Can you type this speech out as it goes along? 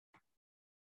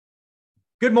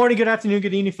Good morning, good afternoon,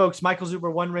 good evening, folks. Michael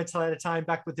Zuber, one rental at a time,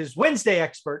 back with his Wednesday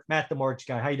expert, Matt the Mortgage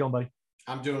Guy. How you doing, buddy?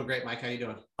 I'm doing great, Mike. How you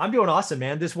doing? I'm doing awesome,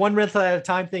 man. This one rental at a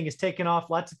time thing is taking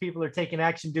off. Lots of people are taking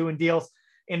action, doing deals.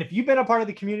 And if you've been a part of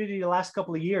the community the last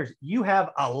couple of years, you have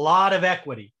a lot of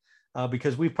equity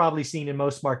because we've probably seen in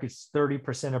most markets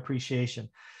 30% appreciation.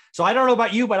 So I don't know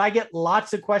about you, but I get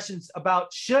lots of questions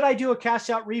about, should I do a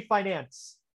cash out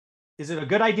refinance? Is it a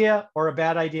good idea or a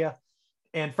bad idea?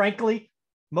 And frankly,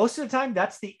 most of the time,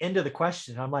 that's the end of the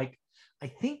question. I'm like, I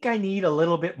think I need a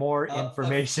little bit more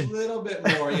information. A little bit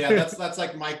more. Yeah, that's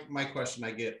like my question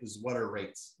I get is, what are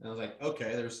rates? And I was like,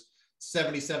 okay, there's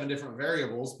 77 different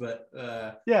variables, but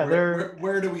yeah,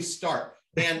 where do we start?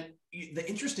 And the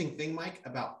interesting thing, Mike,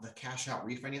 about the cash out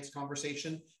refinance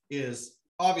conversation is,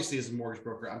 obviously as a mortgage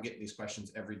broker, I'm getting these questions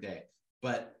every day.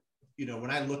 But when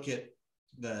I look at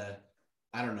the,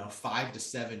 I don't know, 5 to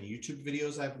 7 YouTube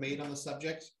videos I've made on the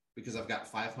subject, because I've got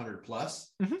 500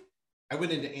 plus. Mm-hmm. I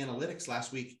went into analytics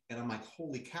last week and I'm like,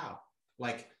 holy cow,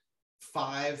 like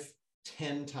 5-10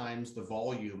 times the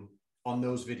volume on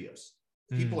those videos.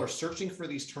 People are searching for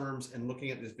these terms, and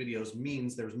looking at these videos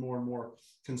means there's more and more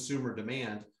consumer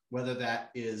demand, whether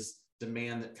that is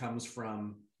demand that comes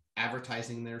from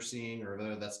advertising they're seeing, or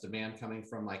whether that's demand coming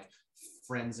from like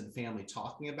friends and family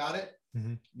talking about it.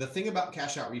 Mm-hmm. The thing about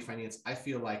cash out refinance, I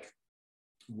feel like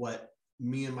what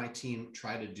me and my team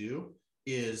try to do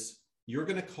is, you're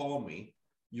going to call me,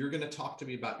 you're going to talk to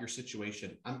me about your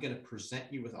situation. I'm going to present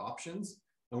you with options,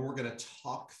 and we're going to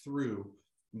talk through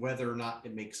whether or not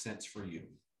it makes sense for you,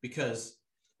 because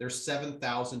there's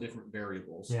 7,000 different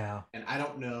variables. Yeah. And I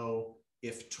don't know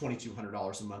if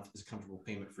 $2,200 a month is a comfortable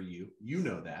payment for you. You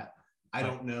know that. I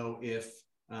don't know if,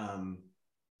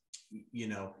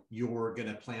 you're going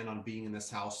to plan on being in this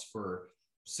house for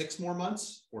 6 more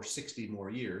months or 60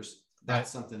 more years.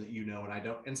 That's something that and I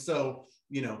don't. And so,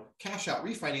 cash out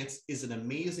refinance is an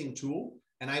amazing tool.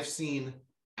 And I've seen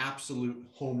absolute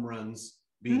home runs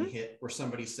being hit where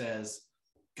somebody says,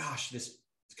 gosh, this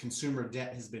consumer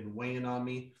debt has been weighing on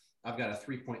me. I've got a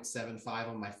 3.75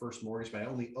 on my first mortgage, but I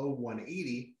only owe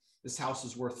 180. This house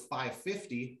is worth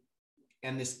 550.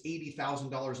 And this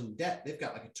 $80,000 in debt, they've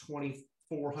got like a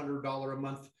 $2,400 a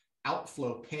month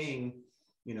outflow paying,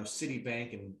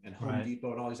 Citibank and Home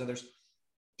Depot and all these others.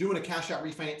 Doing a cash out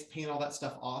refinance, paying all that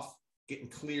stuff off, getting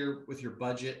clear with your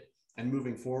budget and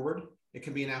moving forward, it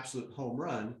can be an absolute home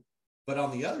run. But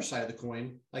on the other side of the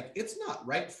coin, like, it's not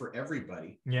right for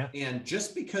everybody. Yeah. And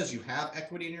just because you have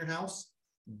equity in your house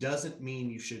doesn't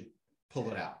mean you should pull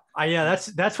it out.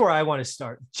 That's where I want to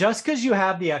start. Just because you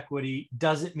have the equity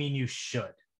doesn't mean you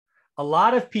should. A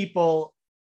lot of people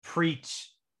preach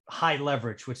high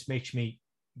leverage, which makes me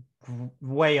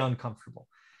way uncomfortable.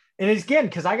 And it's, again,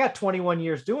 because I got 21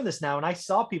 years doing this now, and I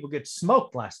saw people get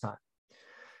smoked last time.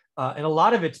 And a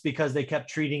lot of it's because they kept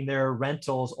treating their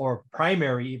rentals, or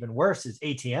primary, even worse, as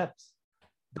ATMs.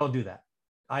 Don't do that.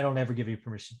 I don't ever give you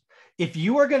permission. If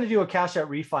you are going to do a cash out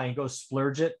refi and go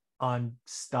splurge it on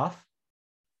stuff,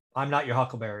 I'm not your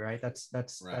Huckleberry, right? That's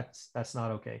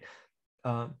not okay.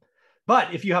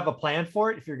 But if you have a plan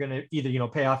for it, if you're going to either,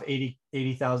 pay off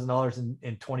 $80,000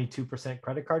 in 22%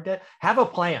 credit card debt, have a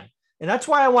plan. And that's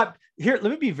why let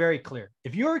me be very clear.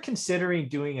 If you're considering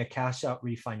doing a cash out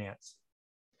refinance,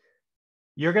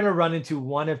 you're going to run into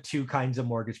one of two kinds of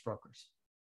mortgage brokers.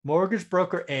 Mortgage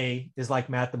broker A is like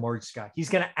Matt, the Mortgage Guy. He's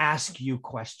going to ask you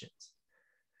questions.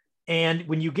 And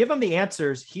when you give him the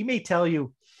answers, he may tell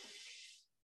you,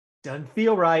 doesn't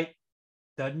feel right.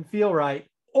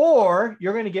 Or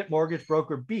you're going to get mortgage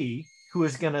broker B, who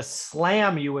is going to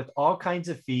slam you with all kinds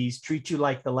of fees, treat you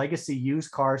like the legacy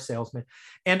used car salesman.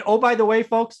 And oh, by the way,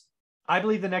 folks, I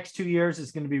believe the next 2 years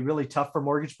is going to be really tough for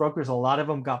mortgage brokers. A lot of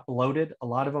them got bloated. A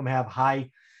lot of them have high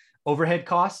overhead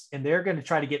costs, and they're going to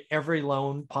try to get every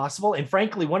loan possible. And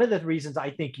frankly, one of the reasons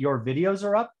I think your videos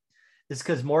are up is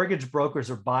because mortgage brokers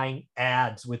are buying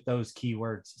ads with those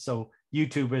keywords. So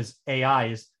YouTube is AI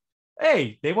is,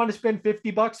 hey, they want to spend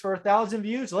 $50 for 1,000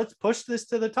 views. Let's push this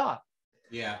to the top.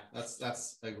 Yeah,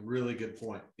 that's a really good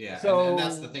point. Yeah. So, and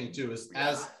that's the thing too, is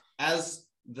as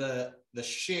the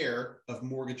share of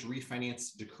mortgage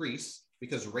refinance decrease,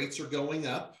 because rates are going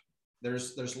up,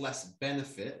 there's less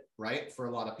benefit, right? For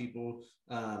a lot of people,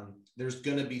 there's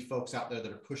going to be folks out there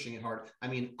that are pushing it hard. I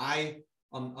mean,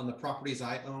 on the properties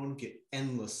I own, get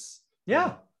endless.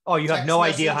 Yeah. Oh, you have no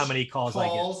idea how many calls I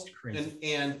get.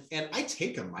 And I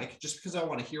take them, Mike, just because I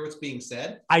want to hear what's being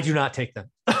said. I do not take them.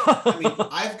 I mean,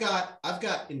 I've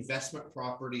got investment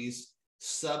properties,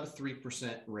 sub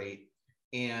 3% rate,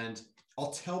 and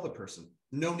I'll tell the person,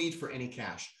 no need for any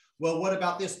cash. Well, what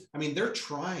about this? I mean, they're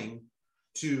trying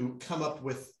to come up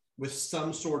with with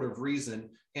some sort of reason,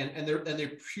 and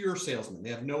they're pure salesmen.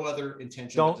 They have no other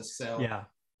intention but to sell. Yeah.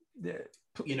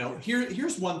 You know,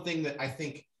 here's one thing that I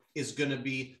think is going to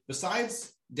be,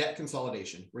 besides debt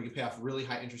consolidation, where you pay off really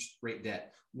high interest rate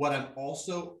debt. What I'm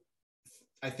also,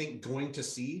 I think, going to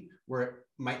see where it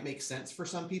might make sense for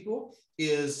some people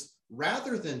is,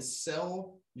 rather than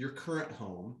sell your current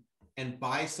home and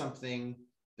buy something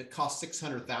that costs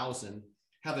 $600,000,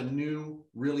 have a new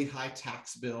really high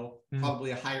tax bill,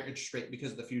 probably a higher interest rate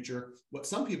because of the future. What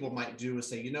some people might do is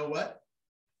say, you know what,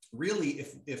 really,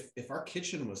 if our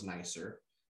kitchen was nicer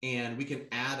and we can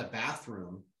add a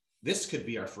bathroom, this could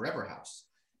be our forever house.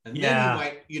 And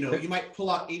then you might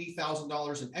pull out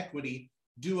 $80,000 in equity,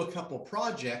 do a couple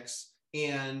projects,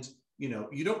 and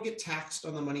you don't get taxed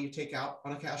on the money you take out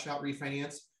on a cash out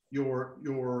refinance.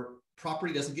 Your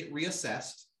property doesn't get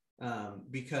reassessed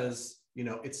because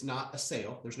it's not a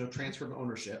sale. There's no transfer of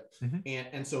ownership.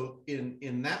 And so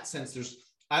in that sense,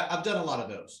 I've done a lot of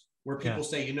those where people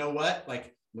say, you know what,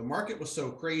 like, the market was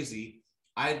so crazy,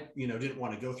 I didn't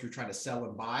want to go through trying to sell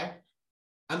and buy.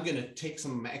 I'm going to take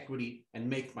some of my equity and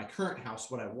make my current house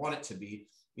what I want it to be.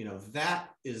 That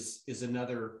is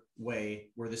another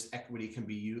way where this equity can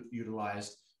be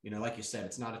utilized. Like you said,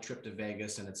 it's not a trip to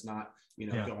Vegas, and it's not,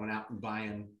 going out and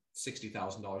buying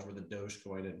 $60,000 worth of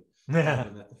Dogecoin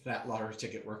and that lottery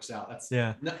ticket works out. That's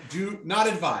not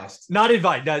advised. Not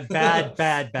advised. No,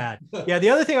 bad. Yeah. The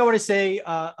other thing I want to say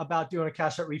about doing a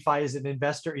cash out refi as an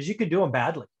investor is you can do them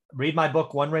badly. Read my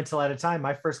book, One Rental at a Time.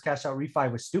 My first cash out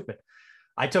refi was stupid.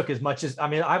 I took as much as,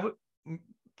 I would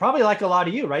probably, like a lot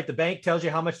of you, right? The bank tells you,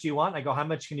 how much do you want? I go, how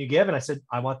much can you give? And I said,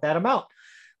 I want that amount.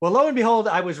 Well, lo and behold,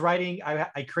 I was writing,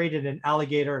 I created an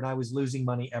alligator, and I was losing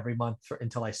money every month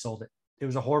until I sold it. It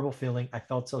was a horrible feeling. I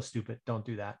felt so stupid. Don't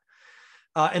do that.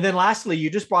 And then lastly, you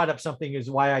just brought up something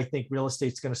is why I think real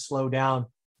estate's going to slow down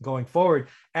going forward.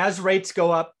 As rates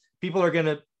go up, people are going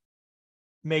to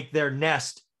make their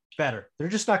nest better. They're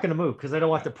just not going to move because they don't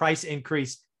want the price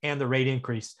increase and the rate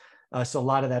increase. So a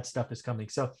lot of that stuff is coming.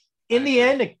 So in the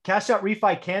end, a cash out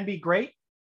refi can be great,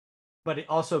 but it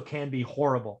also can be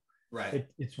horrible. Right.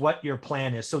 It's what your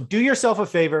plan is. So do yourself a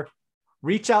favor,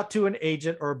 reach out to an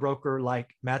agent or a broker like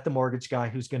Matt, the mortgage guy,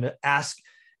 who's going to ask.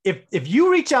 If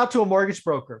you reach out to a mortgage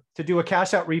broker to do a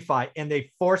cash out refi and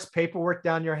they force paperwork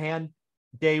down your hand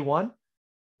day one,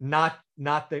 not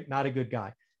a good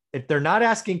guy. If they're not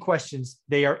asking questions,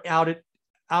 they are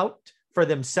out for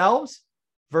themselves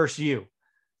versus you.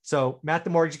 So Matt, the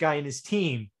mortgage guy, and his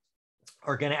team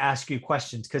are going to ask you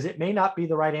questions because it may not be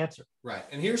the right answer. Right.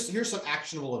 And here's some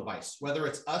actionable advice, whether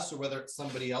it's us or whether it's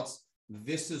somebody else.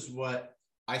 This is what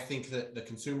I think that the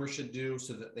consumer should do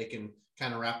so that they can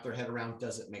kind of wrap their head around,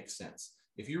 does it make sense?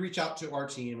 If you reach out to our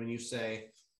team and you say,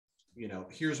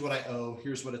 here's what I owe,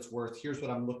 here's what it's worth, here's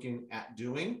what I'm looking at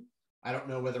doing. I don't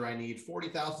know whether I need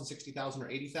 40,000, 60,000, or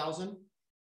 80,000.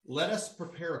 Let us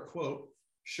prepare a quote,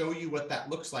 show you what that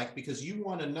looks like, because you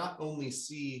want to not only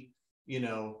see,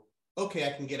 okay,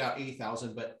 I can get out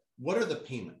 80,000, but what are the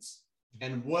payments?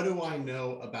 And what do I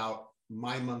know about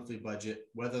my monthly budget,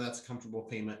 whether that's a comfortable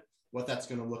payment, what that's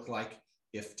going to look like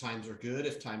if times are good,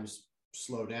 if times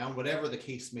slow down, whatever the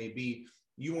case may be.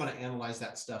 You want to analyze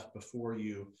that stuff before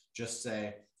you just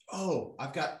say, oh,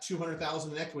 I've got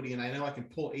 200,000 in equity and I know I can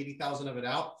pull 80,000 of it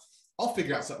out. I'll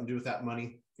figure out something to do with that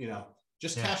money.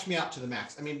 Just cash me out to the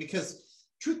max. Because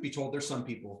truth be told, there's some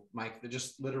people, Mike, that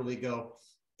just literally go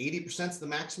 80% is the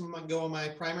maximum I can go on my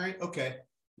primary. Okay,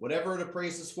 whatever it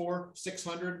appraises for,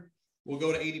 600, we'll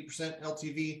go to 80%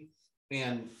 LTV,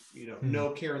 and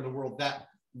no care in the world.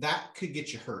 That could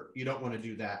get you hurt. You don't want to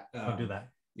do that. Don't do that.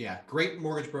 Yeah,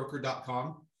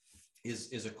 greatmortgagebroker.com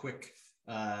is a quick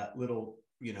little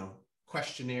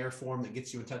questionnaire form that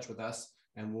gets you in touch with us,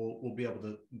 and we'll be able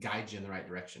to guide you in the right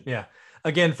direction. Yeah.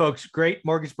 Again, folks,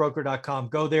 greatmortgagebroker.com.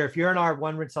 Go there. If you're in our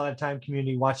One Rental at a Time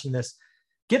community watching this,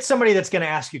 get somebody that's going to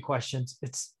ask you questions.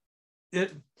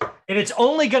 And it's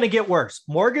only going to get worse.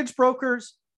 Mortgage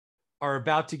brokers are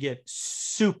about to get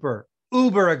super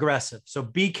uber aggressive. So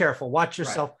be careful. Watch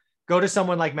yourself. Right. Go to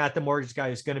someone like Matt, the mortgage guy,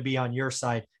 who's going to be on your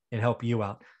side and help you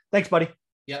out. Thanks, buddy.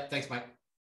 Yeah. Thanks, Mike.